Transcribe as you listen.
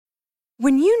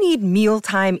When you need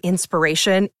mealtime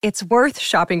inspiration, it's worth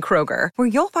shopping Kroger, where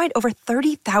you'll find over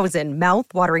 30,000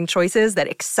 mouth-watering choices that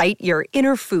excite your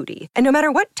inner foodie. And no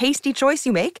matter what tasty choice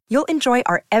you make, you'll enjoy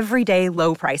our everyday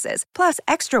low prices, plus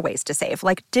extra ways to save,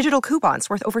 like digital coupons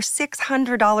worth over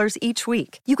 $600 each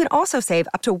week. You can also save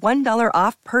up to $1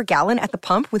 off per gallon at the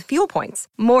pump with fuel points.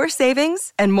 More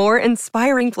savings and more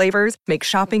inspiring flavors make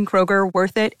shopping Kroger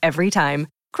worth it every time.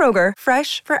 Kroger,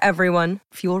 fresh for everyone.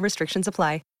 Fuel restrictions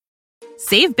apply.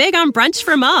 Save big on brunch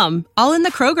for mom, all in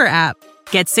the Kroger app.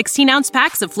 Get 16-ounce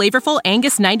packs of flavorful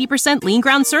Angus 90% lean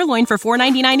ground sirloin for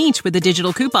 $4.99 each with a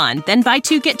digital coupon. Then buy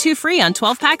 2, get 2 free on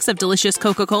 12 packs of delicious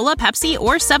Coca-Cola, Pepsi,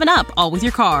 or 7-Up, all with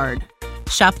your card.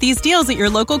 Shop these deals at your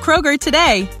local Kroger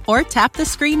today, or tap the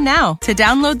screen now to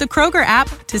download the Kroger app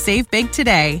to save big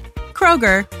today.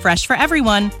 Kroger, fresh for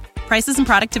everyone. Prices and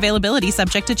product availability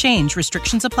subject to change.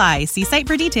 Restrictions apply. See site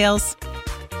for details.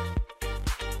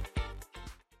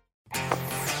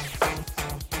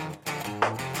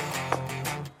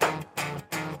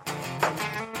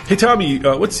 Hey, Tommy,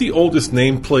 what's the oldest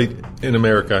nameplate in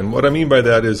America? And what I mean by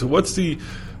that is, what's the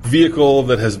vehicle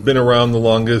that has been around the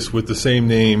longest with the same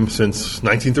name since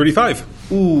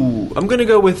 1935? Ooh, I'm going to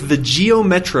go with the Geo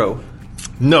Metro.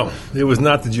 No, it was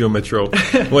not the Geo Metro.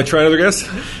 Want to try another guess?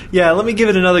 Yeah, let me give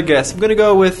it another guess. I'm going to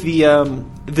go with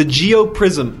the Geo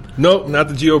Prism. No, not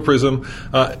the Geo Prism.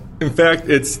 In fact,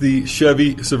 it's the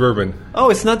Chevy Suburban. Oh,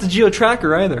 it's not the Geo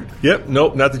Tracker either. Yep,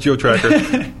 nope, not the Geo Tracker.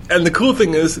 And the cool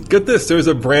thing is, get this, there's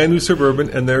a brand new Suburban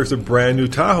and there's a brand new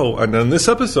Tahoe. And on this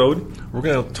episode, we're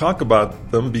going to talk about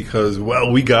them because,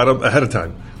 well, we got them ahead of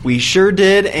time. We sure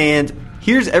did, and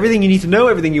here's everything you need to know,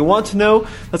 everything you want to know.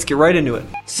 Let's get right into it.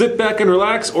 Sit back and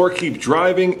relax or keep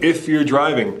driving if you're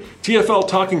driving. TFL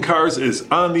Talking Cars is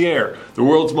on the air, the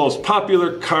world's most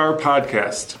popular car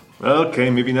podcast. Okay,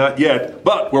 maybe not yet,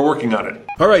 but we're working on it.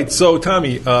 All right, so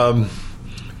Tommy,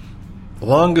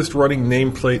 longest running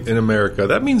nameplate in America.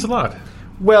 That means a lot.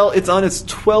 Well, it's on its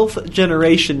 12th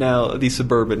generation now, the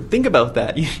Suburban. Think about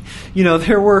that. You know,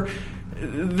 there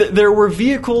were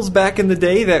vehicles back in the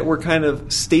day that were kind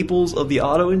of staples of the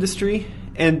auto industry,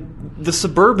 and the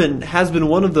Suburban has been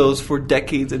one of those for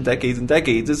decades and decades and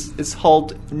decades. It's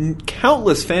hauled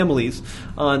countless families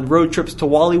on road trips to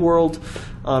Wally World,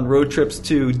 on road trips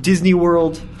to Disney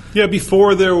World. Yeah,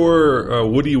 before there were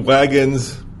Woody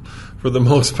wagons, for the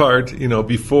most part, you know,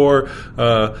 before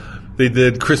they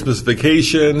did Christmas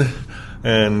Vacation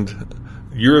and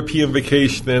European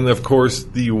Vacation, and of course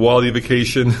the Wally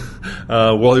Vacation,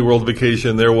 Wally World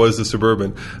Vacation, there was the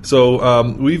Suburban. So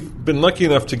we've been lucky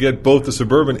enough to get both the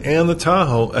Suburban and the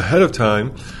Tahoe ahead of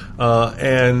time.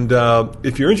 And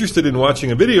if you're interested in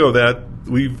watching a video of that,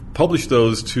 we've published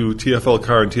those to TFL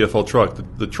Car and TFL Truck.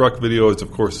 The truck video is,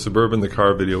 of course, the Suburban. The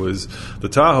car video is the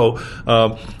Tahoe.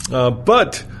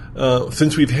 But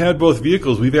since we've had both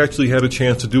vehicles, we've actually had a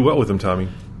chance to do what with them, Tommy?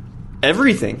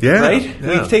 Everything, right?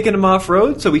 Yeah. We've taken them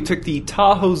off-road, so we took the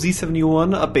Tahoe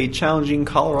Z71 up a challenging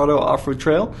Colorado off-road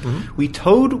trail. Mm-hmm. We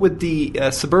towed with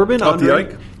the Suburban. The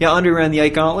Ike? Yeah, Andre ran the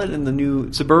Ike Gauntlet in the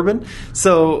new Suburban.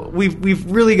 So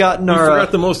we've really gotten We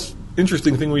forgot the most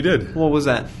interesting thing we did. What was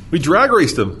that? We drag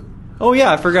raced them. Oh,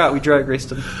 yeah, I forgot. We drag raced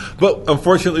them. But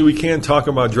unfortunately, we can't talk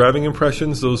about driving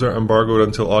impressions. Those are embargoed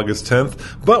until August 10th.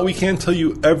 But we can tell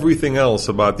you everything else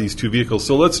about these two vehicles.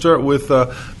 So let's start with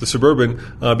the Suburban,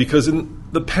 because in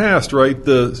the past, right,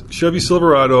 the Chevy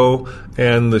Silverado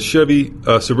and the Chevy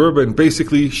Suburban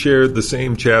basically shared the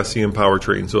same chassis and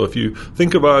powertrain. So if you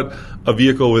think about a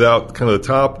vehicle without kind of the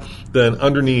top, then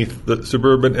underneath, the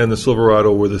Suburban and the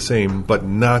Silverado were the same, but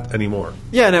not anymore.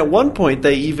 Yeah, and at one point,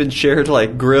 they even shared,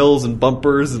 like, grills and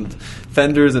bumpers and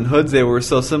fenders and hoods. They were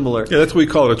so similar. Yeah, that's why we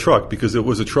call it a truck, because it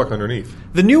was a truck underneath.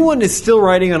 The new one is still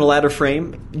riding on a ladder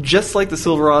frame, just like the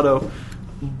Silverado,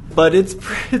 but it's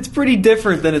pretty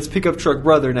different than its pickup truck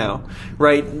brother now,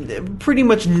 right? Pretty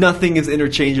much nothing is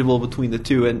interchangeable between the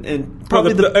two, and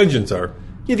probably the engines are.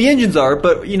 Yeah, the engines are,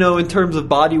 but, you know, in terms of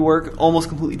bodywork, almost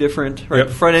completely different. Right? Yep.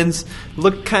 The front ends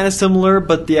look kind of similar,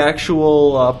 but the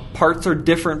actual parts are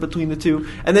different between the two.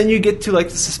 And then you get to, like,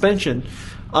 the suspension.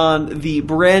 On the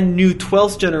brand new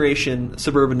 12th generation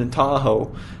Suburban and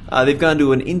Tahoe, they've gone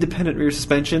to an independent rear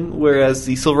suspension, whereas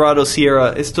the Silverado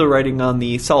Sierra is still riding on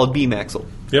the solid beam axle.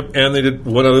 Yep, and they did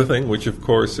one other thing, which, of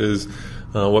course, is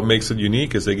what makes it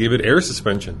unique, is they gave it air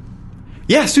suspension.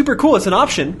 Yeah, super cool. It's an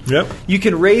option. Yep. You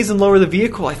can raise and lower the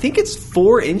vehicle. I think it's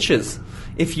 4 inches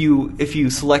if you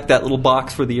select that little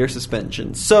box for the air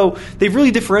suspension. So they've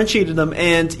really differentiated them.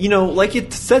 And, you know, like you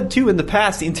said, too, in the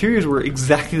past, the interiors were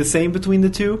exactly the same between the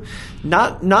two.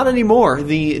 Not anymore.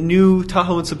 The new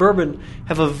Tahoe and Suburban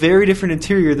have a very different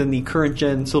interior than the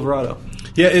current-gen Silverado.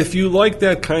 Yeah, if you like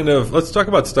that kind of, let's talk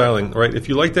about styling, right? If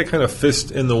you like that kind of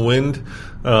fist in the wind,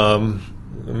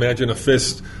 imagine a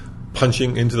fist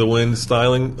punching into the wind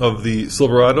styling of the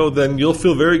Silverado, then you'll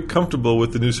feel very comfortable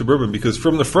with the new Suburban, because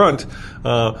from the front,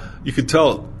 you could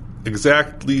tell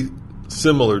exactly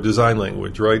similar design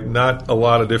language, right? Not a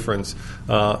lot of difference.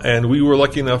 And we were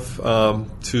lucky enough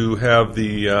to have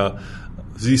the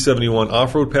Z71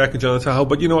 off-road package on the Tahoe.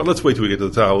 But you know what? Let's wait till we get to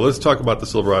the Tahoe. Let's talk about the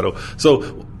Silverado. So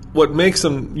what makes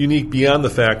them unique beyond the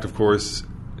fact, of course,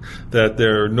 that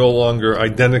they're no longer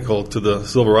identical to the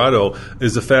Silverado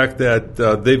is the fact that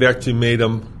they've actually made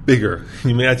them bigger. Can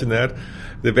you imagine that?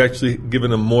 They've actually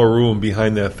given them more room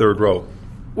behind that third row.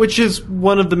 Which is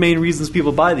one of the main reasons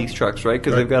people buy these trucks, right?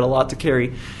 Because they've got a lot to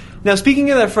carry. Now,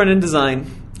 speaking of that front-end design,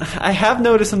 I have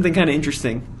noticed something kind of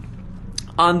interesting.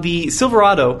 On the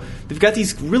Silverado, they've got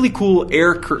these really cool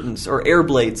air curtains or air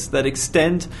blades that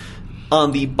extend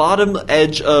on the bottom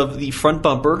edge of the front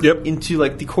bumper into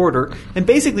like the quarter, and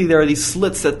basically there are these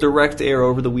slits that direct air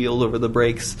over the wheels, over the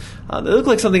brakes. They look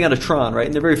like something out of Tron, right?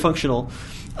 And they're very functional.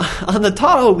 On the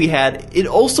Tahoe it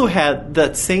also had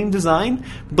that same design,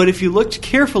 but if you looked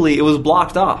carefully, it was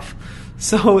blocked off.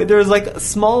 So there's like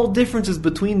small differences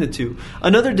between the two.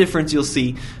 Another difference you'll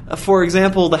see, for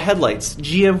example, the headlights.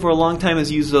 GM for a long time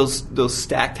has used those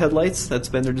stacked headlights. That's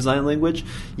been their design language.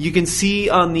 You can see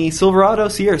on the Silverado,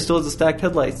 Sierra still has the stacked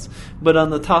headlights, but on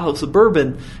the Tahoe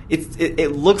Suburban,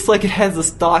 it looks like it has the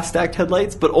stacked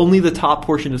headlights, but only the top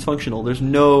portion is functional. There's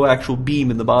no actual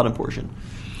beam in the bottom portion.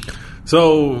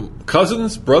 So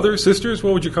cousins, brothers, sisters,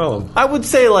 what would you call them? I would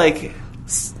say like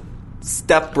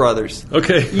step brothers.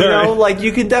 Okay. You know, like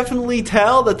you can definitely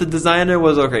tell that the designer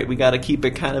was, okay, we got to keep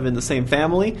it kind of in the same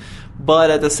family, but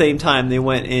at the same time they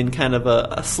went in kind of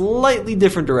a slightly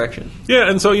different direction. Yeah,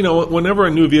 and so, you know, whenever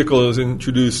a new vehicle is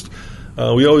introduced,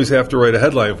 we always have to write a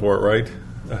headline for it, right?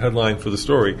 A headline for the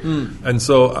story. And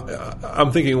so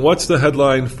I'm thinking, what's the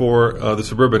headline for the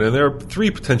Suburban? And there are three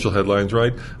potential headlines,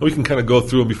 right? And we can kind of go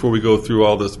through them before we go through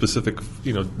all the specific,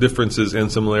 you know, differences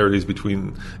and similarities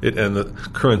between it and the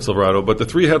current Silverado. But the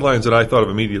three headlines that I thought of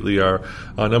immediately are,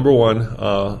 number one,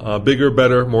 bigger,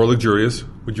 better, more luxurious.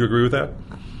 Would you agree with that?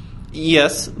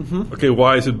 Yes. Mm-hmm. Okay,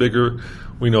 why is it bigger?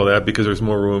 We know that because there's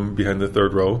more room behind the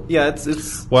third row. Yeah,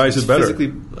 it's why is it better? Physically,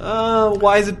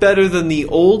 why is it better than the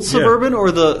old Suburban or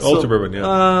the old Suburban?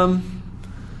 Yeah.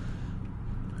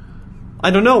 I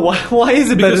don't know why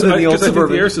is it better than the old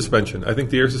Suburban? I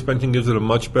think the air suspension gives it a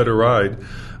much better ride,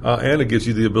 and it gives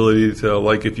you the ability to,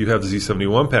 like if you have the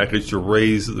Z71 package, to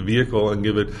raise the vehicle and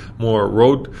give it more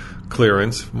road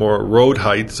clearance, more road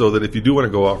height, so that if you do want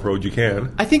to go off road, you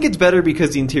can. I think it's better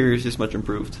because the interior is just much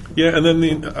improved. Yeah, and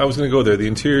then I was going to go there. The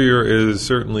interior is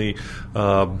certainly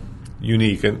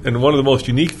unique, and one of the most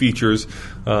unique features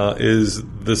is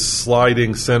the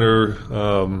sliding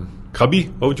center. Cubby?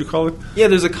 What would you call it? Yeah,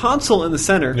 there's a console in the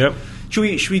center. Yep.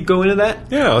 Should we go into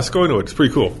that? Yeah, let's go into it. It's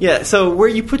pretty cool. Yeah, so where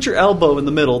you put your elbow in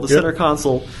the middle, the center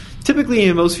console, typically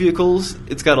in most vehicles,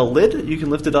 it's got a lid. You can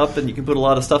lift it up and you can put a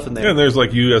lot of stuff in there. Yeah, and there's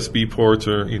like USB ports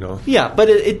or, you know. Yeah, but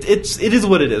it is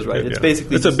what it is, right? It's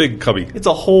basically... It's a big cubby. It's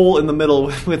a hole in the middle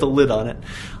with a lid on it.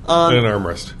 And an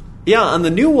armrest. Yeah, on the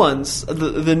new ones,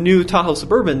 the new Tahoe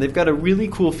Suburban, they've got a really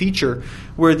cool feature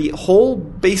where the whole,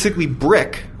 basically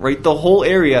brick, right, the whole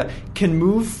area can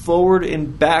move forward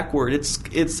and backward.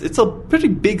 It's a pretty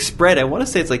big spread. I want to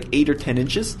say it's like 8 or 10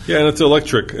 inches. Yeah, and it's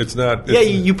electric. It's not... Yeah,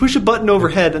 you push a button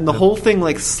overhead and the whole thing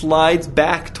like slides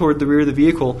back toward the rear of the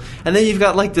vehicle. And then you've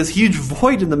got like this huge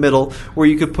void in the middle where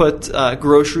you could put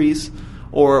groceries,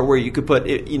 or where you could put,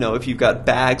 you know, if you've got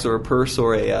bags or a purse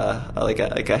or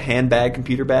a handbag,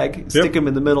 computer bag, stick them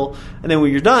in the middle, and then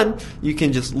when you're done, you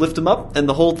can just lift them up, and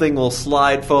the whole thing will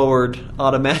slide forward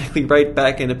automatically right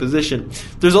back into position.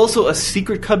 There's also a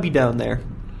secret cubby down there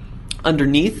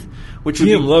underneath, which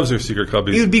GM loves their secret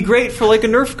cubbies. It would be great for like a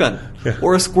Nerf gun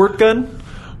or a squirt gun.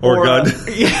 Or a gun.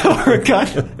 Or a gun.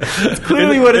 It's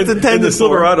clearly what it's intended for. In the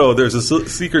Silverado, there's a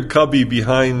secret cubby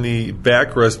behind the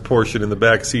backrest portion in the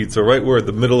back seat. So right where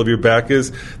the middle of your back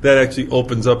is, that actually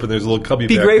opens up and there's a little cubby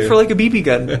back there. Be great for like a BB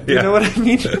gun. You know what I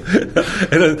mean?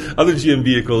 And then other GM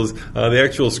vehicles, the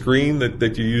actual screen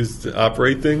that you use to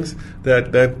operate things,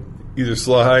 that either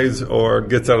slides or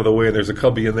gets out of the way, and there's a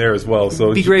cubby in there as well. So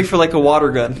it'd be great for like a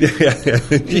water gun.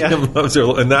 GM loves it.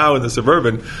 And now in the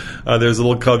Suburban, there's a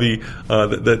little cubby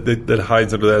that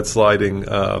hides under that sliding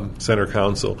center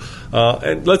console.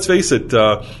 And let's face it,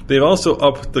 they've also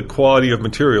upped the quality of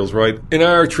materials, right? In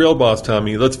our Trail Boss,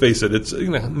 Tommy, let's face it, it's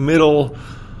middle,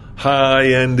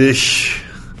 high-end-ish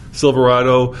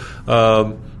Silverado.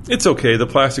 It's okay. The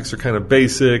plastics are kind of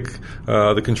basic.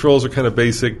 The controls are kind of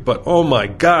basic. But, oh my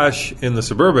gosh, in the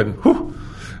Suburban, whew,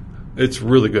 it's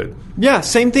really good. Yeah,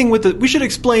 same thing with we should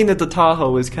explain that the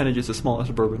Tahoe is kind of just a smaller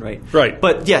Suburban, right? Right.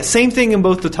 But, yeah, same thing in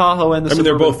both the Tahoe and the Suburban.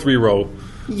 They're both 3-row.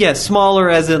 Yeah, smaller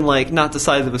as in, like, not the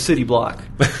size of a city block.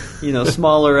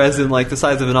 Smaller as in, like, the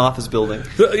size of an office building.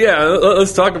 So, yeah,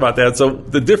 let's talk about that. So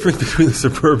the difference between the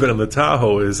Suburban and the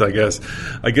Tahoe is, I guess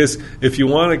if you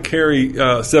want to carry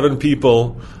 7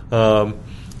 people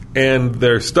and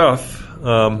their stuff,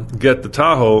 get the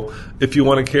Tahoe. If you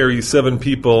want to carry 7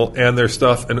 people and their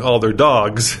stuff and all their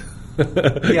dogs,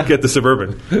 get the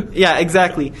Suburban. Yeah,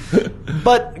 exactly.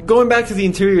 But going back to the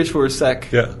interiors for a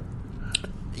sec. Yeah.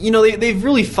 They've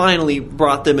really finally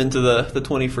brought them into the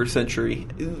 21st century.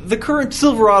 The current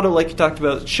Silverado, like you talked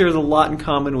about, shares a lot in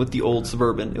common with the old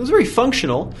Suburban. It was very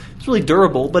functional. It's really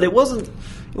durable, but it wasn't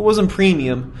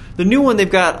premium. The new one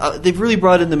they've really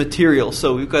brought in the material.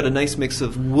 So we've got a nice mix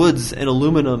of woods and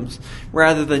aluminums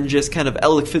rather than just kind of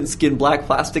elephant skin black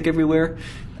plastic everywhere.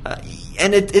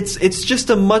 And it's just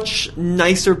a much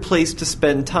nicer place to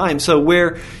spend time. So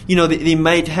where they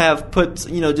might have put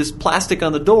just plastic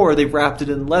on the door, they've wrapped it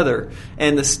in leather,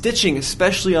 and the stitching,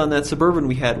 especially on that Suburban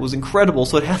we had, was incredible.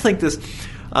 So it had like this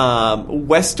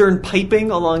Western piping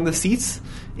along the seats.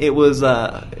 It was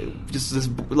just this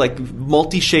like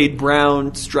multi-shade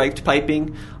brown striped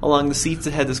piping along the seats.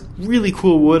 It had this really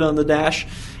cool wood on the dash.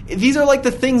 These are like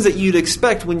the things that you'd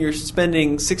expect when you're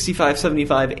spending $65,000,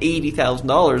 $75,000,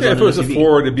 $80,000. Yeah, if it was a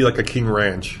Ford, it'd be like a King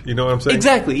Ranch. You know what I'm saying?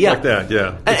 Exactly, yeah. Like that,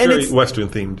 yeah. It's very Western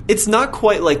themed. It's not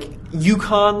quite like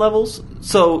Yukon levels.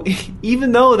 So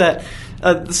even though that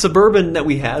the Suburban that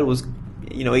we had was,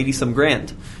 $80-some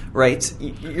grand, right?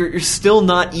 You're still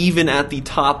not even at the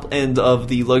top end of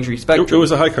the luxury spectrum. It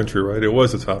was a high country, right? It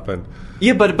was the top end.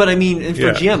 Yeah, but I mean,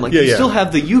 for GM, you still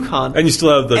have the Yukon, and you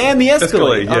still have the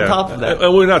Escalade on top of that.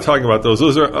 And we're not talking about those.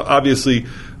 Those are obviously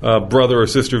brother or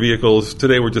sister vehicles.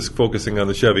 Today, we're just focusing on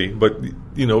the Chevy. But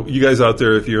you guys out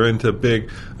there, if you're into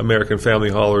big American family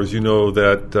haulers, you know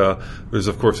that there's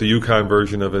of course a Yukon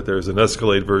version of it. There's an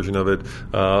Escalade version of it.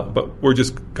 But we're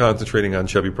just concentrating on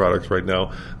Chevy products right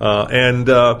now.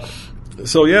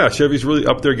 So yeah, Chevy's really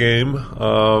upped their game,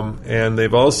 and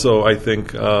they've also, I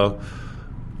think,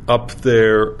 up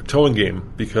their towing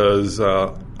game because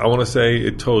I want to say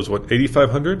it tows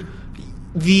 8,500.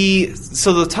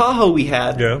 So the Tahoe we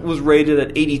had was rated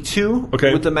at 82,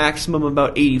 with the maximum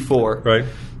about 84. Right.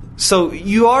 So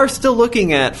you are still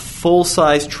looking at full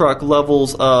size truck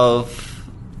levels of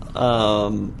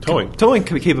towing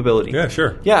capability. Yeah,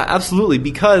 sure. Yeah, absolutely.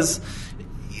 Because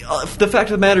the fact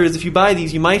of the matter is, if you buy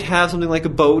these, you might have something like a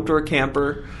boat or a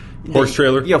camper, horse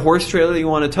trailer. Yeah, horse trailer that you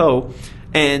want to tow.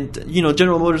 And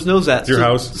General Motors knows that. Your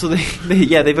house. So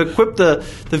they've equipped the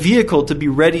vehicle to be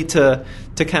ready to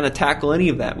kind of tackle any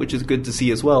of that, which is good to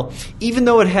see as well. Even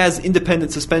though it has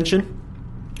independent suspension,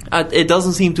 it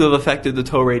doesn't seem to have affected the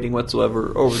tow rating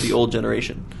whatsoever over the old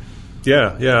generation.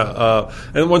 Yeah.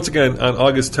 And once again, on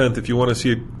August 10th, if you want to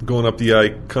see it going up the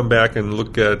Ike, come back and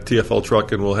look at TFL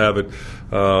Truck, and we'll have it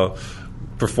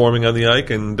performing on the Ike,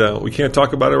 and we can't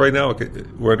talk about it right now.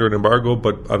 We're under an embargo,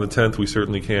 but on the 10th we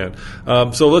certainly can.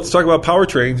 So let's talk about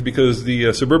powertrains, because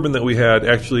the Suburban that we had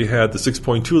actually had the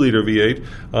 6.2-liter V8,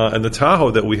 and the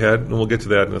Tahoe that we had, and we'll get to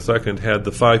that in a second, had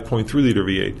the 5.3-liter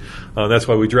V8. That's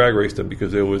why we drag raced them,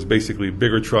 because it was basically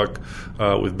bigger truck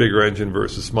with bigger engine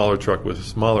versus smaller truck with a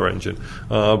smaller engine.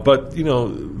 But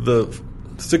the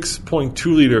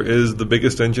 6.2-liter is the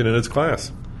biggest engine in its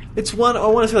class. It's I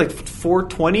want to say like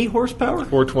 420 horsepower?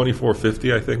 420,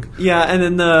 450, I think. Yeah, and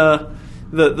then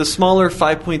the smaller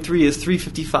 5.3 is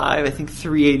 355, I think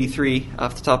 383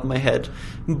 off the top of my head.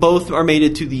 Both are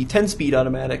mated to the 10-speed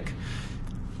automatic.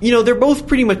 They're both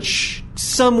pretty much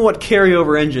somewhat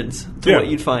carryover engines to what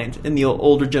you'd find in the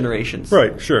older generations.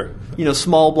 Right, sure.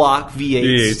 Small block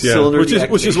V8s, cylinder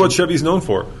which is what Chevy's known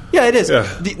for. Yeah, it is. Yeah.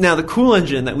 Now, the cool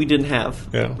engine that we didn't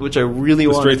have, which I really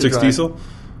wanted to drive. Straight 6 diesel?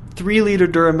 3-liter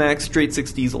Duramax straight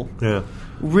 6 diesel. Yeah.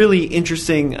 Really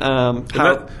interesting. And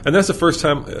that's the first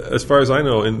time, as far as I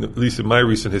know, at least in my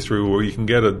recent history, where you can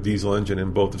get a diesel engine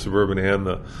in both the Suburban and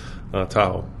the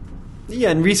Tahoe.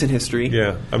 Yeah, in recent history.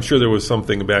 Yeah. I'm sure there was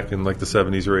something back in like the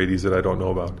 70s or 80s that I don't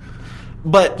know about.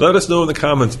 But let us know in the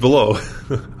comments below.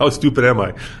 How stupid am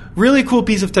I? Really cool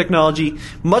piece of technology.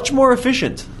 Much more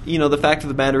efficient. The fact of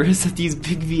the matter is that these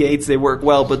big V8s, they work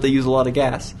well, but they use a lot of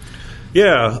gas.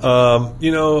 Yeah,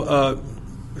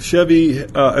 Chevy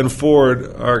and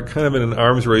Ford are kind of in an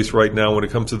arms race right now when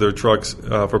it comes to their trucks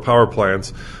for power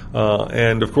plants.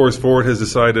 And, of course, Ford has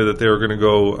decided that they are going to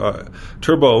go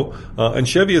turbo. And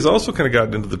Chevy has also kind of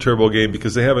gotten into the turbo game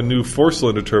because they have a new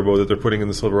 4-cylinder turbo that they're putting in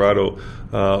the Silverado.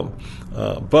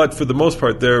 But for the most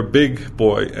part, their big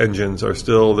boy engines are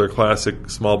still their classic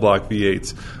small block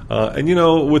V8s.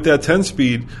 And, with that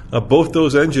 10-speed, both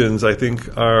those engines, I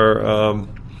think, are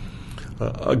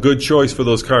a good choice for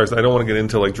those cars. I don't want to get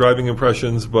into like driving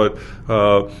impressions, but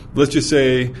let's just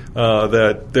say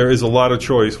that there is a lot of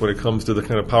choice when it comes to the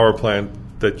kind of power plant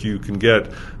that you can get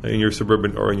in your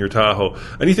Suburban or in your Tahoe.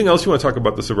 Anything else you want to talk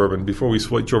about the Suburban before we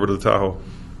switch over to the Tahoe?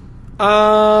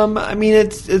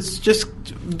 It's just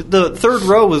the third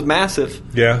row was massive.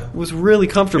 Yeah. It was really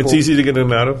comfortable. It's easy to get in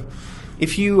and out of.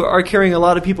 If you are carrying a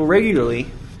lot of people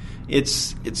regularly,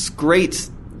 it's great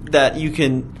that you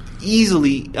can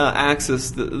easily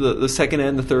access the second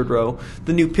and the third row.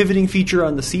 The new pivoting feature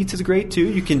on the seats is great too.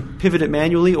 You can pivot it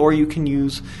manually, or you can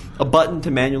use a button to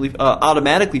manually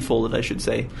automatically fold it, I should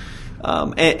say.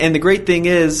 And the great thing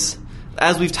is,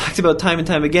 as we've talked about time and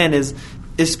time again, is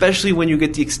especially when you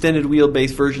get the extended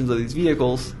wheelbase versions of these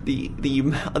vehicles,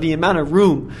 the amount of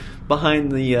room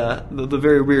behind the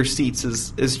very rear seats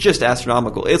is just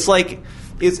astronomical. It's like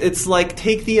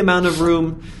take the amount of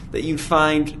room that you'd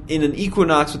find in an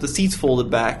Equinox with the seats folded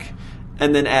back,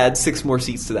 and then add 6 more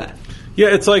seats to that. Yeah,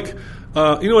 it's like, you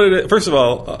know what it is? First of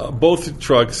all, both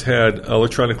trucks had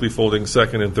electronically folding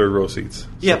second and third row seats.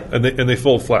 Yeah. And they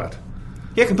fold flat.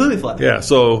 Yeah, completely flat. Yeah,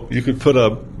 so you could put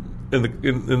in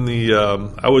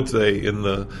the I would say in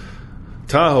the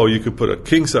Tahoe, you could put a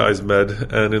king-size bed,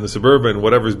 and in the Suburban,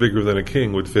 whatever's bigger than a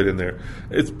king would fit in there.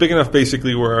 It's big enough,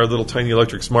 basically, where our little tiny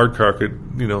electric smart car could,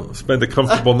 spend a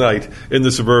comfortable night in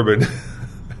the Suburban,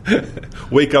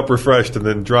 wake up refreshed, and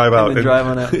then drive out. And then drive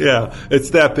on out. Yeah,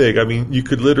 it's that big. I mean, you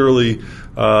could literally.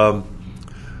 A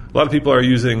lot of people are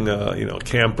using,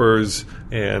 campers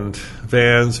and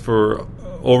vans for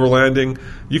overlanding.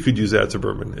 You could use that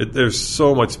Suburban. There's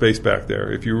so much space back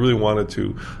there. If you really wanted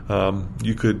to,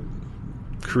 you could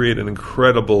create an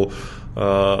incredible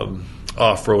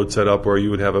off-road setup where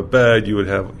you would have a bed, you would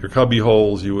have your cubby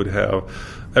holes, you would have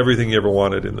everything you ever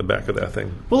wanted in the back of that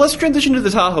thing. Well, let's transition to the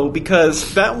Tahoe,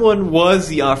 because that one was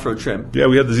the off-road trim. Yeah,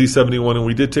 we had the Z71, and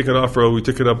we did take it off-road. We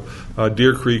took it up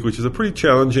Deer Creek, which is a pretty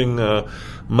challenging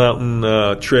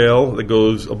mountain trail that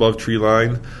goes above tree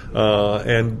line.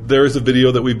 And there is a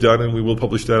video that we've done, and we will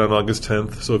publish that on August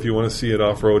 10th. So if you want to see it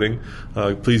off-roading,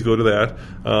 please go to that.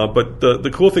 But the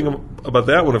cool thing about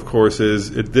that one, of course,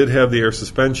 is it did have the air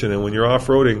suspension. And when you're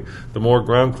off-roading, the more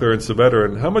ground clearance, the better.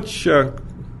 And how much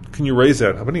can you raise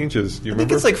that? How many inches? Do you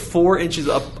remember? I think it's like 4 inches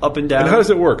up and down. And how does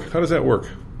it work? How does that work?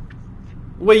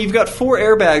 Well, you've got 4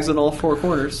 airbags on all 4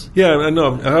 corners. Yeah, I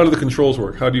know. How do the controls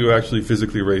work? How do you actually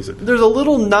physically raise it? There's a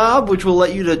little knob which will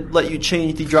let you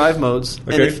change the drive modes.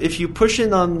 Okay. And if you push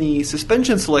in on the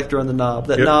suspension selector on the knob,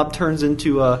 that knob turns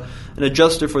into an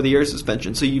adjuster for the air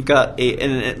suspension. So you've got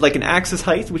an axis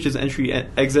height, which is entry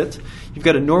exit. You've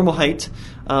got a normal height.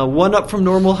 One up from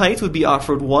normal height would be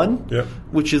off-road 1,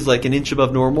 which is like an inch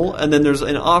above normal. And then there's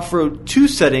an off-road 2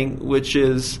 setting, which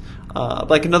is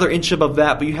like another inch above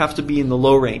that, but you have to be in the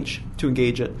low range to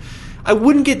engage it. I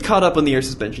wouldn't get caught up on the air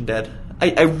suspension, Dad.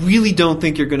 I really don't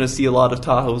think you're going to see a lot of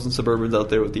Tahoes and Suburbans out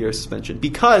there with the air suspension,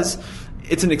 because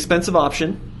it's an expensive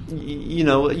option.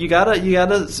 You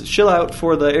gotta chill out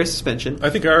for the air suspension. I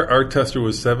think our tester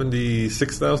was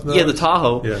 $76,000. Yeah, the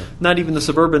Tahoe. Yeah. Not even the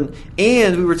Suburban.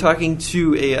 And we were talking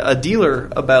to a dealer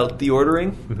about the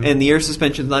ordering, and the air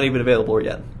suspension is not even available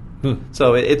yet.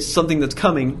 So it's something that's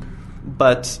coming,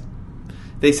 but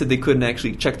they said they couldn't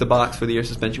actually check the box for the air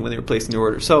suspension when they were placing the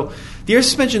order. So the air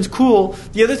suspension's cool.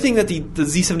 The other thing that the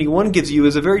Z71 gives you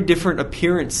is a very different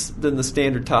appearance than the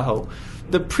standard Tahoe.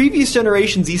 The previous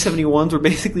generation Z71s were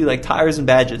basically like tires and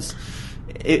badges,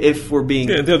 if we're being...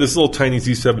 Yeah, they had this little tiny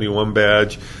Z71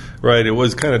 badge, right? It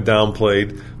was kind of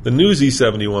downplayed. The new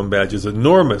Z71 badge is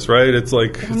enormous, right? It's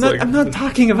like... I'm not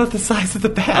talking about the size of the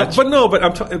badge.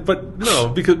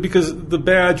 Because the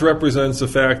badge represents the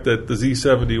fact that the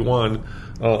Z71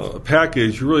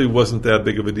 package really wasn't that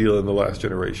big of a deal in the last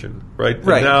generation, right? And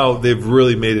now they've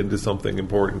really made it into something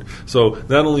important. So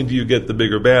not only do you get the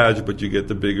bigger badge, but you get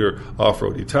the bigger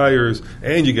off-roady tires,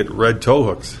 and you get red tow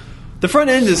hooks. The front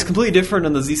end is completely different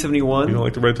on the Z71. You don't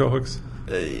like the red tow hooks?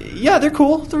 Yeah, they're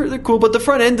cool. They're cool, but the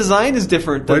front end design is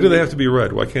different. Why do they have to be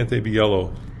red? Why can't they be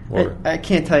yellow? I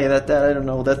can't tell you that. I don't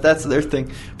know. That's their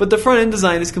thing. But the front end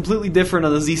design is completely different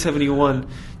on the Z71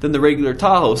 than the regular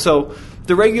Tahoe. So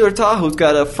The regular Tahoe's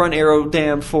got a front aero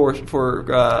dam for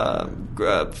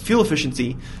fuel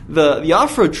efficiency. The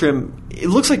off-road trim, it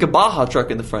looks like a Baja truck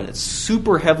in the front. It's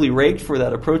super heavily raked for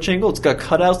that approach angle. It's got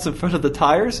cutouts in front of the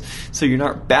tires, so you're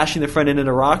not bashing the front end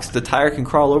into rocks. The tire can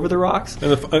crawl over the rocks.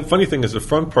 And the funny thing is the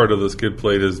front part of the skid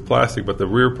plate is plastic, but the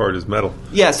rear part is metal.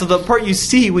 Yeah, so the part you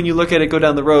see when you look at it go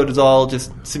down the road is all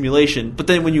just simulation. But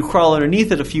then when you crawl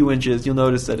underneath it a few inches, you'll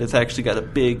notice that it's actually got a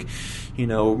big,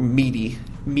 meaty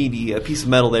piece of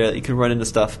metal there that you can run into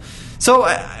stuff. So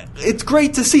it's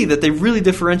great to see that they really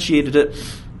differentiated it.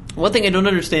 One thing I don't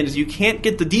understand is you can't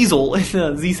get the diesel in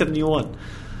the Z71.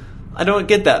 I don't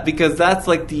get that, because that's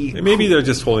like the... Maybe they're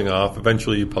just holding off.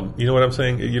 Eventually, you know what I'm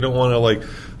saying? You don't want to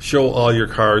show all your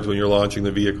cards when you're launching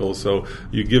the vehicle. So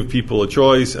you give people a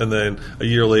choice, and then a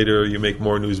year later you make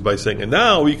more news by saying, and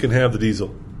now we can have the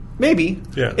diesel. Maybe.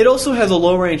 Yeah. It also has a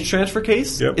low-range transfer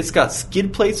case. Yep. It's got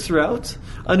skid plates throughout.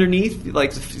 Underneath,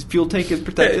 the fuel tank is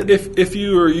protected. If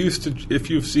you are used to, if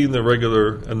you've seen the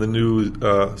regular and the new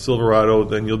Silverado,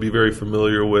 then you'll be very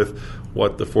familiar with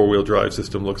what the four-wheel drive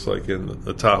system looks like in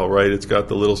the Tahoe, right? It's got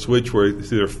the little switch where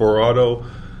it's either 4 auto,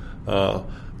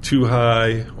 2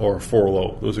 high, or 4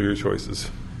 low. Those are your choices.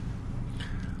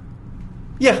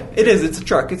 Yeah, it is. It's a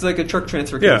truck. It's like a truck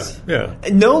transfer case. Yeah.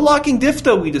 No locking diff,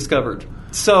 though, we discovered.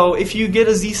 So if you get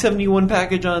a Z71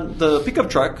 package on the pickup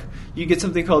truck, you get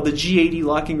something called the G80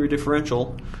 locking rear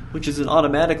differential, which is an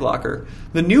automatic locker.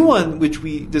 The new one, which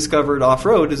we discovered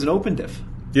off-road, is an open diff.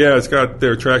 Yeah, it's got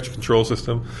their traction control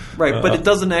system. Right, but it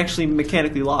doesn't actually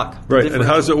mechanically lock. Right, and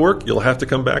how does it work? You'll have to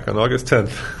come back on August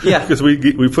 10th. Yeah. Because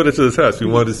we put it to the test. We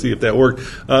wanted to see if that worked.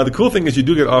 The cool thing is you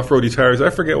do get off-roady tires.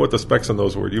 I forget what the specs on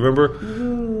those were. Do you remember?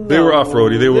 They were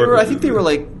off-roady. They were. I think they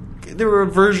were a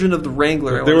version of the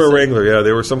Wrangler. They were a Wrangler, yeah.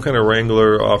 They were some kind of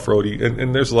Wrangler off-roady.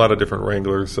 And there's a lot of different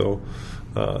Wranglers, so,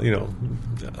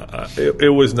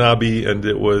 it was knobby, and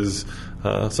it was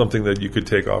something that you could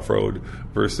take off-road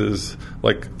versus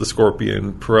like the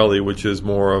Scorpion Pirelli, which is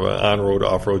more of an on-road,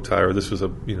 off-road tire. This was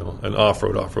an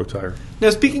off-road tire. Now,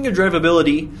 speaking of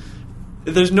drivability,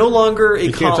 there's no longer a...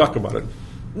 You can't talk about it.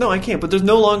 No, I can't, but there's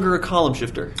no longer a column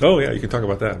shifter. Oh, yeah, you can talk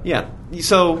about that. Yeah.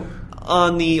 So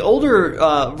on the older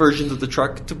versions of the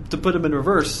truck, to put them in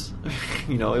reverse,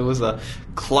 it was a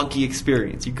clunky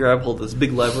experience. You grab hold of this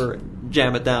big lever and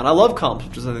jam it down. I love column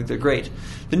shifters. I think they're great.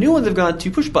 The new ones have gone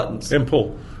to push buttons. And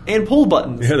pull. And pull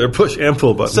buttons. Yeah, they're push and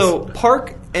pull buttons. So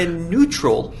park and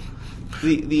neutral,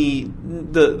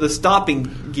 the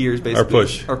stopping gears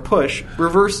basically are push.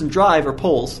 Reverse and drive are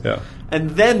pulls. Yeah.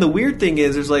 And then the weird thing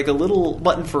is there's like a little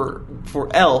button for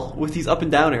L with these up and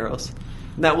down arrows.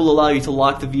 And that will allow you to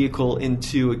lock the vehicle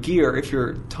into a gear if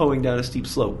you're towing down a steep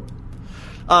slope.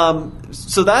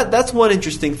 So that's one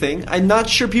interesting thing. I'm not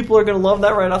sure people are going to love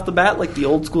that right off the bat, like the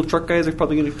old school truck guys are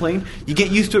probably going to be playing. You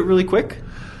get used to it really quick.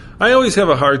 I always have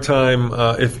a hard time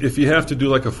if you have to do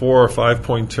like a 4 or 5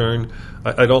 point turn.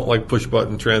 I don't like push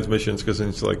button transmissions because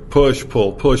it's like push,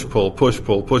 pull, push, pull, push,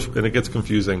 pull, push, and it gets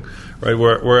confusing, right?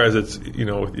 Whereas it's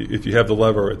if you have the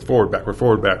lever, it's forward,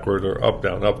 backward, or up,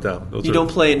 down, up, down. You don't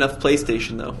play enough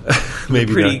PlayStation though.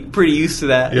 Maybe not. Pretty used to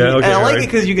that. Yeah, okay, and I like right. it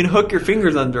because you can hook your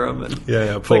fingers under them. And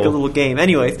it's like a little game.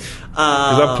 Anyways, because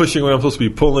I'm pushing when I'm supposed to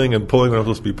be pulling and pulling when I'm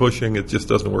supposed to be pushing. It just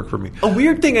doesn't work for me. A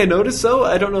weird thing I noticed, though,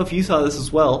 I don't know if you saw this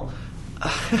as well.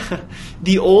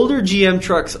 The older GM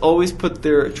trucks always put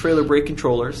their trailer brake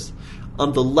controllers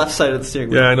on the left side of the steering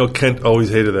wheel. Yeah, I know Kent always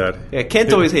hated that. Yeah,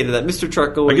 Kent always hated that. Mr.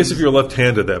 Truck always... I guess if you're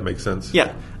left-handed, that makes sense.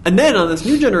 Yeah. And then on this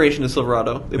new generation of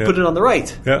Silverado, they put it on the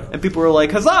right. Yeah. And people were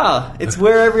like, huzzah! It's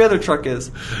where every other truck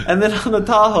is. And then on the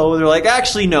Tahoe, they're like,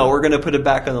 actually, no, we're going to put it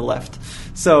back on the left.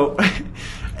 So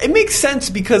it makes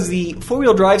sense because the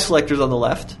four-wheel drive selector's on the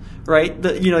left. Right?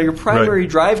 Your primary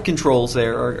drive controls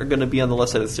there are going to be on the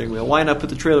left side of the steering wheel. Why not put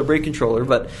the trailer brake controller?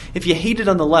 But if you hate it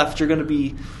on the left, you're going to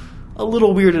be a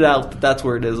little weirded out that that's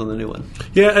where it is on the new one.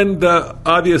 Yeah, and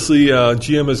obviously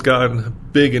GM has gotten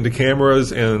big into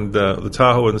cameras, and the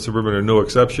Tahoe and the Suburban are no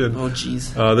exception. Oh,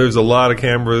 geez. There's a lot of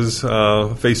cameras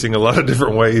facing a lot of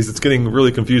different ways. It's getting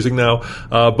really confusing now.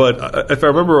 But if I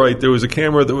remember right, there was a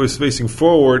camera that was facing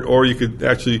forward, or you could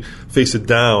actually face it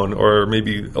down, or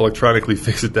maybe electronically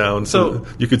face it down, so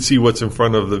you could see what's in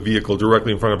front of the vehicle,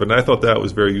 directly in front of it. And I thought that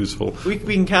was very useful. We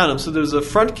can count them. So there's a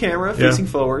front camera facing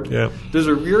forward. Yeah. There's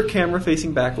a rear camera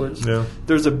facing backwards. Yeah.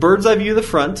 There's a bird's eye view of the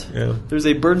front. Yeah. There's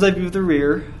a bird's eye view of the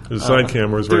rear. There's side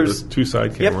cameras, right? There's 2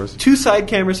 side cameras. Yep, 2 side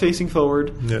cameras facing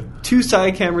forward. Yeah. 2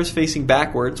 side cameras facing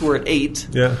backwards. We're at 8.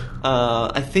 Yeah.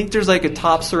 I think there's like a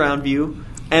top surround view,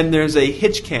 and there's a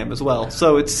hitch cam as well.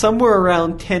 So it's somewhere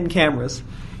around 10 cameras,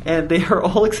 and they are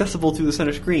all accessible through the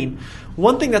center screen.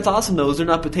 One thing that's awesome, though, is they're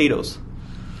not potatoes.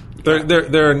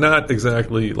 They're not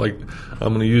exactly like,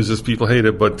 I'm going to use this, people hate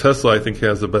it, but Tesla I think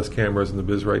has the best cameras in the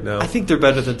biz right now. I think they're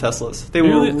better than Teslas. They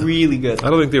were really good. I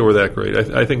don't think they were that great.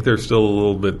 I think they're still a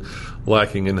little bit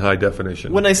lacking in high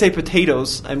definition. When I say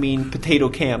potatoes, I mean potato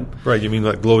cam. Right, you mean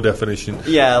like low definition.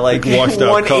 Yeah, like washed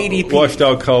out 180p. Washed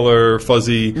out color,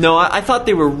 fuzzy. No, I thought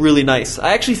they were really nice.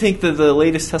 I actually think that the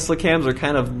latest Tesla cams are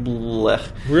kind of blech.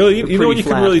 Really? You know when you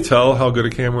flat. can really tell how good a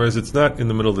camera is? It's not in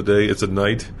the middle of the day, it's at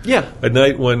night. Yeah. At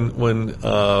night when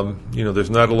there's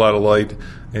not a lot of light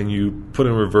and you put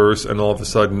in reverse and all of a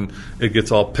sudden it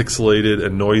gets all pixelated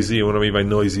and noisy. And what I mean by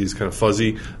noisy is kind of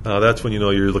fuzzy. That's when you know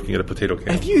you're looking at a potato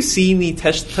cam. Have you seen the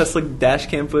Tesla dash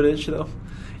cam footage, though?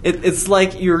 It's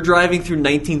like you're driving through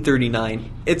 1939.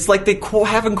 It's like they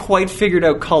haven't quite figured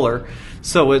out color.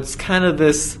 So it's kind of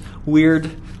this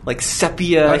weird, like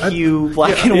sepia hue,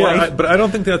 black and white. But I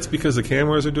don't think that's because the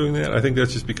cameras are doing that. I think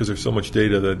that's just because there's so much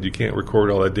data that you can't record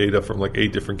all that data from like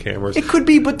 8 different cameras. It could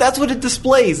be, but that's what it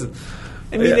displays.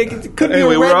 I mean, it could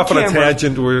anyway, be a red we're off camera. on a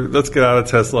tangent. Let's get out of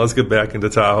Tesla. Let's get back into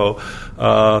Tahoe.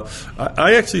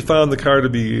 I actually found the car to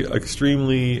be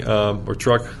extremely, or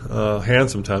truck,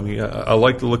 handsome, Tommy. I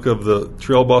like the look of the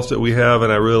trail bus that we have,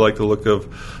 and I really like the look of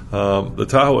the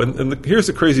Tahoe. And here's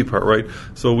the crazy part, right?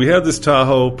 So we have this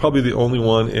Tahoe, probably the only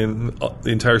one in the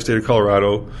entire state of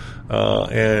Colorado,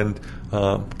 and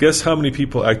guess how many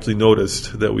people actually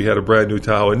noticed that we had a brand new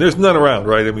Tahoe? And there's none around,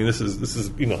 right? I mean, this is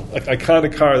like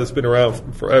iconic car that's been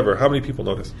around forever. How many people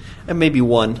noticed? And maybe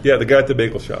one. Yeah, the guy at the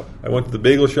bagel shop. I went to the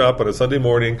bagel shop on a Sunday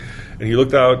morning, and he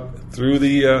looked out through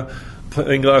the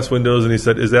plain glass windows, and he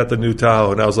said, "Is that the new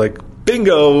Tahoe?" And I was like,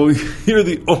 "Bingo! You're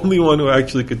the only one who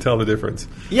actually could tell the difference."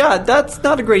 Yeah, that's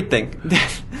not a great thing.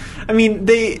 I mean,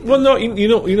 Well, no, you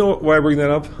know why I bring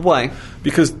that up? Why?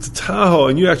 Because the Tahoe,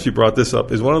 and you actually brought this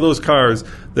up, is one of those cars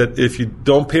that if you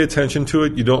don't pay attention to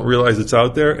it, you don't realize it's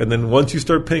out there, and then once you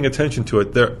start paying attention to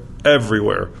it, they're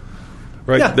everywhere.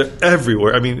 Right? Yeah. They're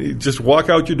everywhere. I mean, just walk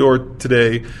out your door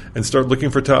today and start looking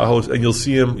for Tahoes, and you'll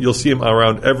see them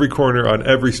around every corner on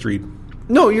every street.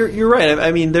 No, you're right.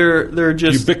 I mean, they're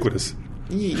just ubiquitous.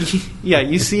 Yeah,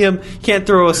 you see them. Can't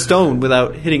throw a stone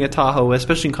without hitting a Tahoe,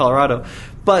 especially in Colorado.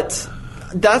 But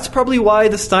that's probably why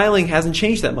the styling hasn't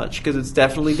changed that much, because it's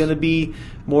definitely going to be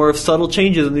more of subtle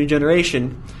changes in the new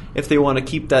generation if they want to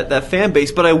keep that fan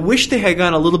base. But I wish they had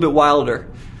gone a little bit wilder,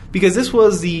 because this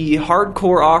was the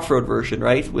hardcore off-road version,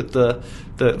 right? With the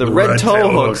red toe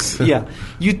hooks. Yeah.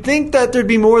 You'd think that there'd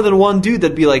be more than one dude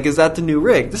that'd be like, is that the new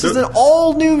rig? This is an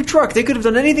all-new truck. They could have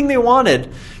done anything they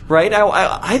wanted, right?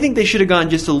 I think they should have gone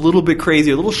just a little bit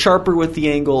crazier, a little sharper with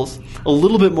the angles, a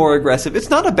little bit more aggressive. It's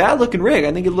not a bad-looking rig.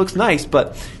 I think it looks nice,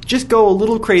 but just go a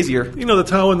little crazier. You know, the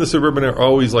Tahoe and the Suburban are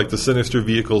always like the sinister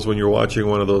vehicles when you're watching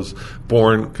one of those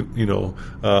Bourne,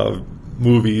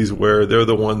 movies where they're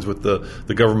the ones with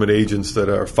the government agents that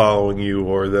are following you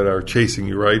or that are chasing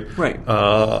you, right? Right.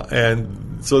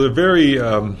 And so they're very,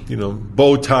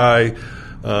 bow tie,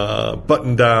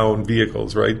 button down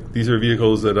vehicles, right? These are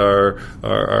vehicles that are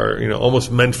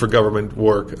almost meant for government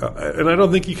work, and I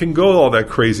don't think you can go all that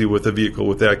crazy with a vehicle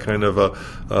with that kind of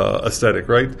aesthetic,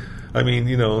 right? I mean,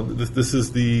 this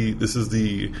is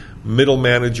the middle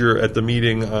manager at the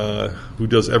meeting who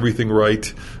does everything right,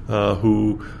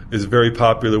 who is very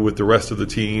popular with the rest of the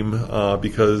team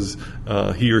because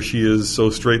he or she is so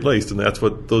straight-laced, and that's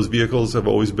what those vehicles have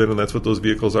always been, and that's what those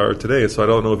vehicles are today. So I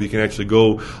don't know if you can actually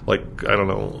go like, I don't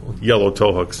know, yellow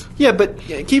tow hooks. Yeah, but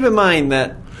keep in mind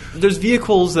that there's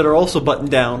vehicles that are also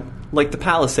buttoned down, like the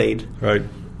Palisade. Right.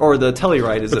 Or the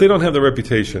Telluride. But they don't have the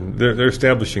reputation. They're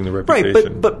establishing the reputation.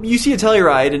 Right, but you see a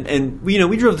Telluride, and we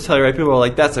drove the Telluride, people are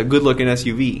like, that's a good-looking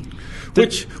SUV.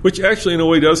 Which actually, in a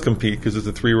way, does compete because it's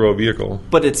a 3-row vehicle.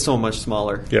 But it's so much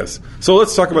smaller. Yes. So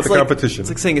let's talk about the competition.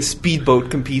 It's like saying a speedboat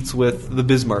competes with the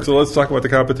Bismarck. So let's talk about the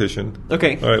competition.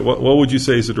 Okay. All right. What would you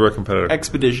say is a direct competitor?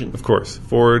 Expedition. Of course.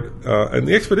 Ford. And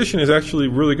the Expedition is actually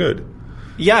really good.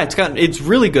 Yeah, it's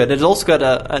really good. It's also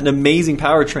got an amazing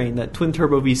powertrain. That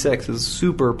twin-turbo V6 is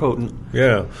super potent.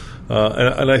 Yeah.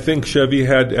 And I think Chevy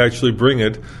had to actually bring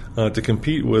it to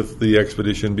compete with the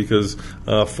Expedition because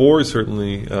Ford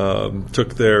certainly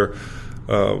took their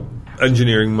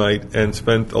engineering might and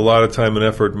spent a lot of time and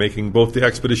effort making both the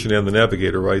Expedition and the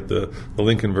Navigator, right, the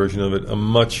Lincoln version of it, a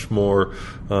much more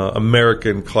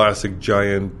American classic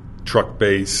giant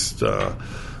truck-based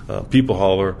people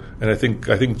hauler, and I think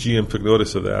GM took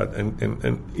notice of that, and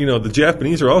the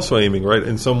Japanese are also aiming, right,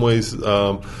 in some ways.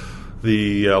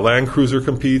 The Land Cruiser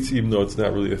competes, even though it's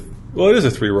not really it is a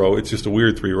 3-row. It's just a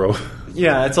weird 3-row.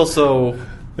 Yeah, it's also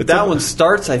That one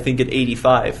starts, I think, at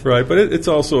 $85. Right, but it's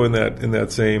also in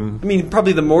that same. I mean,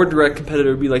 probably the more direct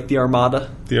competitor would be like the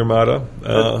Armada. The Armada.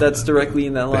 That's directly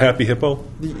in that line. The Happy Hippo.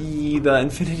 The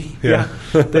Infinity. Yeah.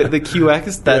 The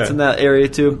QX. That's in that area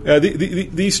too.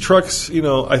 These trucks,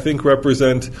 I think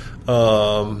represent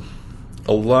a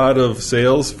lot of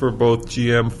sales for both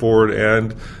GM, Ford,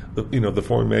 and the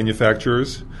foreign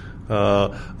manufacturers.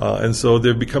 And so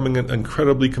they're becoming an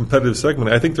incredibly competitive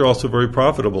segment. I think they're also very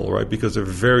profitable, right? Because they're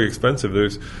very expensive.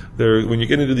 When you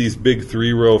get into these big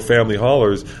 3-row family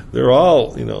haulers, they're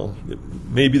all,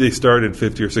 maybe they start at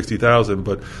 50 or 60,000.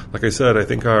 But like I said, I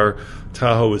think our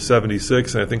Tahoe was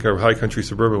 76, and I think our High Country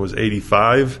Suburban was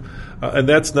 85. And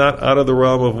that's not out of the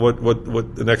realm of what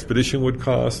an Expedition would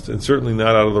cost, and certainly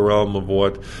not out of the realm of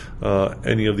what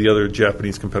any of the other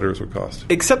Japanese competitors would cost.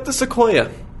 Except the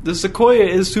Sequoia. The Sequoia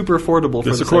is super affordable.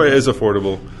 The Sequoia is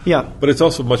affordable. Yeah. But it's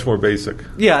also much more basic.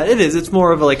 Yeah, it is. It's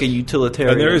more of a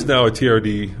utilitarian. And there is now a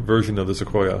TRD version of the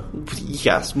Sequoia.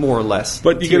 Yes, more or less.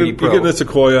 But you get in the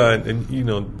Sequoia and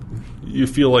you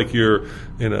feel like you're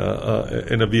in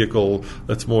a vehicle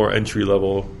that's more entry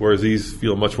level, whereas these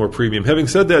feel much more premium. Having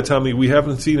said that, Tommy, we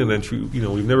haven't seen an entry.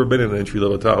 We've never been in an entry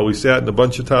level Tahoe. We sat in a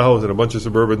bunch of Tahoes and a bunch of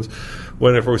Suburbans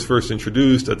when it was first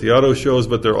introduced at the auto shows,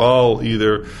 but they're all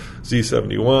either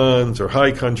Z71s or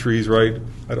High Countries, right?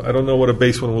 I don't know what a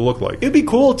base one will look like. It'd be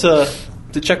cool to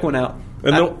check one out.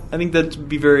 I think that'd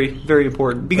be very, very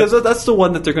important because that's the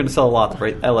one that they're going to sell a lot of,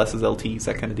 right? LSs, LTs,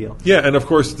 that kind of deal. Yeah, and of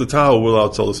course the Tahoe will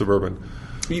outsell the Suburban.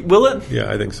 Will it?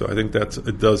 Yeah, I think so. I think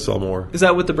it does sell more. Is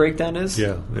that what the breakdown is?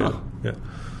 Yeah.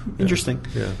 Interesting.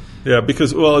 Yeah,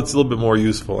 because, well, it's a little bit more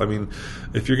useful. I mean,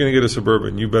 if you're going to get a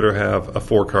Suburban, you better have a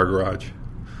 4-car garage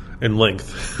in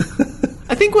length.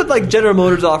 I think what General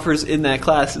Motors offers in that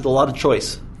class is a lot of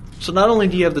choice. So not only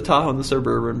do you have the Tahoe and the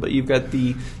Suburban, but you've got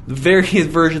the various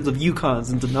versions of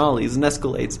Yukons and Denali's and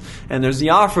Escalades. And there's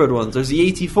the off-road ones. There's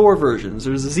the AT4 versions.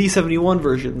 There's the Z71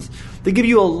 versions. They give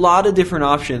you a lot of different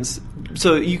options.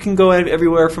 So you can go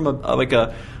everywhere from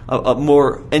a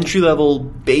more entry-level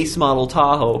base model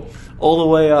Tahoe all the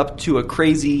way up to a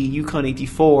crazy Yukon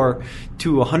AT4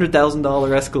 to a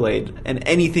 $100,000 Escalade and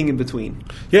anything in between.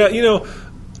 Yeah,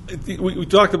 we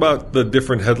talked about the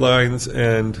different headlines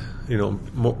and,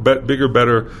 bigger,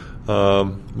 better,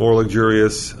 more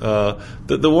luxurious. The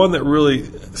one that really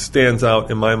stands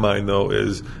out in my mind, though,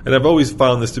 is, and I've always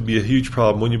found this to be a huge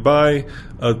problem, when you buy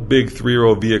a big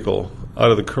 3-row vehicle out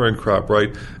of the current crop,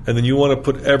 right, and then you want to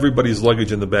put everybody's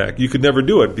luggage in the back. You could never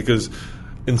do it because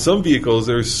in some vehicles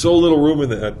there's so little room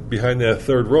behind that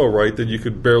third row, right, that you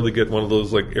could barely get one of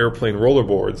those airplane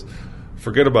rollerboards.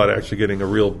 Forget about actually getting a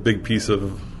real big piece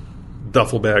of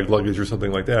duffel bag luggage or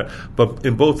something like that. But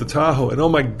in both the Tahoe and, oh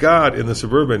my God, in the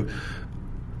Suburban,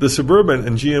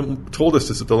 and GM told us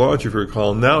this at the launch, if you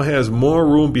recall, now has more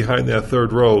room behind that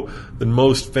third row than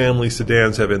most family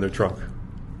sedans have in their trunk.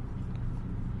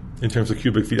 In terms of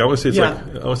cubic feet, I want to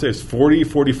say it's 40,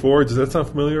 44. Does that sound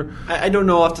familiar? I don't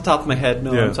know off the top of my head.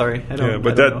 No, I'm sorry. I don't. Yeah,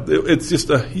 but it's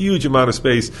just a huge amount of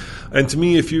space. And to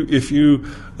me, if you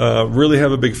really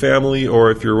have a big family, or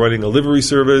if you're running a livery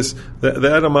service,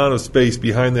 that amount of space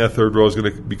behind that third row is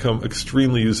going to become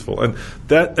extremely useful. And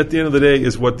that, at the end of the day,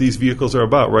 is what these vehicles are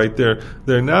about, right? They're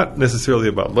not necessarily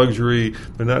about luxury.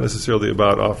 They're not necessarily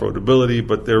about off-roadability,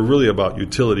 but they're really about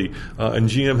utility. And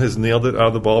GM has nailed it out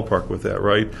of the ballpark with that,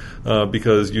 right?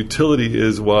 Because utility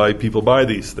is why people buy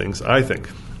these things, I think.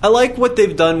 I like what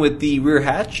they've done with the rear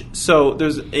hatch. So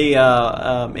there's you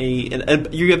have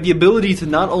the ability to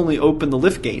not only open the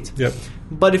lift gate, yep,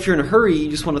 but if you're in a hurry, you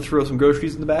just want to throw some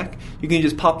groceries in the back, you can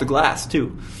just pop the glass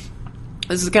too.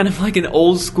 This is kind of like an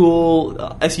old school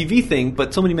SUV thing,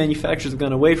 but so many manufacturers have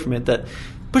gone away from it that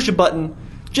push a button,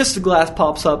 just the glass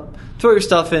pops up, throw your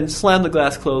stuff in, slam the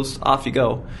glass closed, off you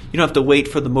go. You don't have to wait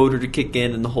for the motor to kick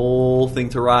in and the whole thing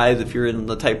to rise if you're in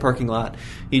the tight parking lot.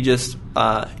 You just,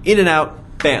 in and out,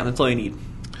 bam, that's all you need.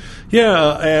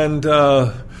 Yeah, and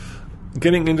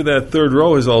getting into that third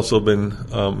row has also been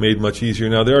made much easier.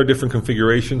 Now, there are different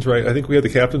configurations, right? I think we had the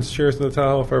captain's chairs in the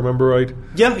Tahoe, if I remember right.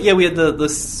 Yeah, we had the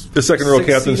second row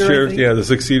captain's chairs. Yeah, the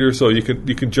 6-seater. So you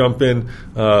can jump in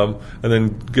and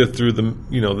then get through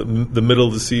the middle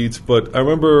of the seats. But I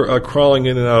remember crawling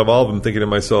in and out of all of them, thinking to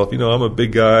myself, I'm a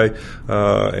big guy,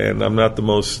 and I'm not the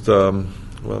most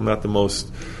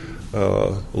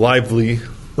lively.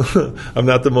 I'm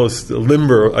not the most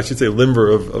limber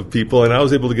of people, and I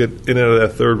was able to get in and out of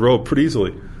that third row pretty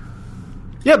easily.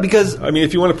 Yeah, because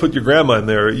if you want to put your grandma in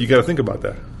there, you got to think about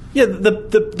that. Yeah,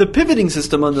 the pivoting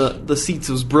system on the seats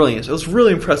was brilliant. It was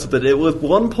really impressive that it was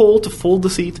one pole to fold the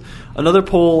seat, another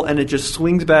pole, and it just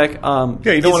swings back.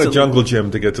 Yeah, you don't want a jungle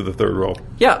gym to get to the third row.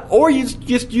 Yeah, or you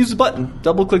just use the button.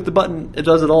 Double-click the button. It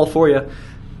does it all for you.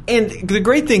 And the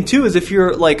great thing, too, is if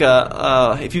you're like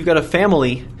if you've got a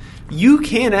family, you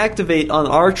can activate on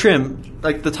our trim,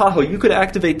 like the Tahoe, you could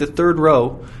activate the third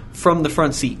row from the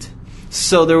front seat.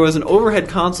 So there was an overhead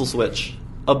console switch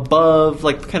above,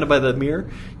 like kind of by the mirror.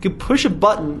 You could push a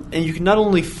button and you can not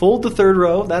only fold the third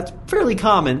row, that's fairly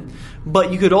common,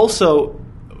 but you could also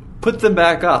put them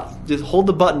back up. Just hold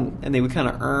the button and they would kind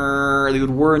of they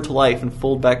would whir into life and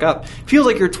fold back up. Feels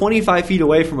like you're 25 feet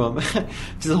away from them,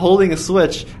 just holding a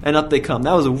switch and up they come.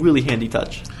 That was a really handy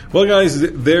touch. Well, guys,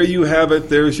 there you have it.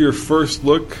 There's your first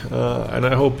look, and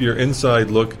I hope your inside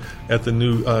look at the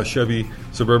new Chevy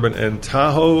Suburban and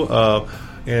Tahoe.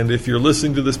 And if you're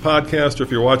listening to this podcast or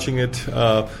if you're watching it,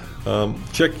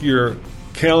 check your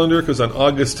calendar, because on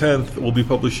August 10th we'll be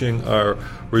publishing our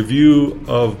review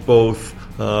of both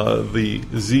the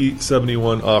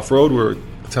Z71 Off-Road, where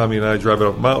Tommy and I drive it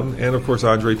up a mountain, and of course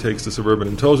Andre takes the Suburban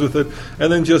and tows with it.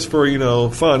 And then just for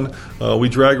fun, we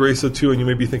drag race it too. And you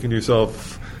may be thinking to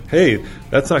yourself, hey,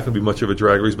 that's not going to be much of a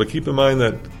drag race. But keep in mind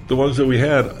that the ones that we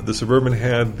had, the Suburban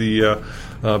had the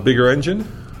bigger engine.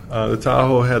 The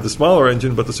Tahoe had the smaller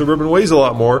engine, but the Suburban weighs a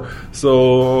lot more.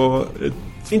 So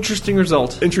Interesting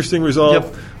result.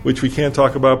 Yep. Which we can't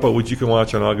talk about, but which you can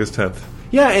watch on August 10th.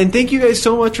 Yeah, and thank you guys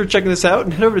so much for checking this out.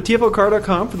 And head over to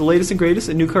tfocar.com for the latest and greatest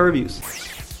in new car reviews.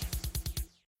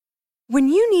 When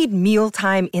you need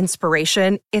mealtime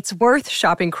inspiration, it's worth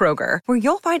shopping Kroger, where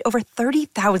you'll find over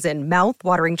 30,000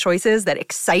 mouth-watering choices that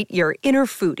excite your inner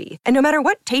foodie. And no matter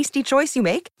what tasty choice you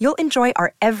make, you'll enjoy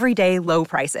our everyday low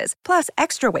prices, plus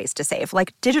extra ways to save,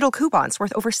 like digital coupons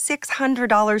worth over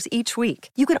 $600 each week.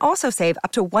 You can also save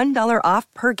up to $1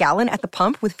 off per gallon at the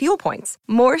pump with fuel points.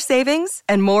 More savings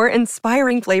and more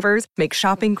inspiring flavors make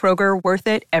shopping Kroger worth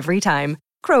it every time.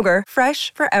 Kroger,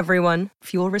 fresh for everyone.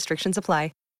 Fuel restrictions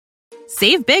apply.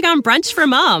 Save big on brunch for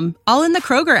mom, all in the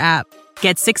Kroger app.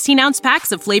 Get 16-ounce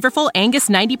packs of flavorful Angus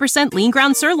 90% lean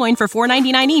ground sirloin for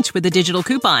 $4.99 each with a digital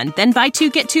coupon. Then buy 2,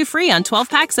 get 2 free on 12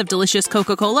 packs of delicious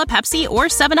Coca-Cola, Pepsi, or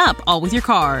 7-Up, all with your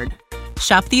card.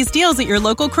 Shop these deals at your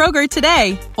local Kroger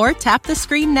today, or tap the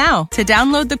screen now to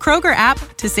download the Kroger app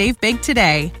to save big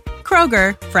today.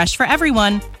 Kroger, fresh for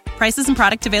everyone. Prices and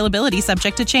product availability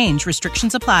subject to change.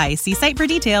 Restrictions apply. See site for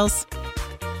details.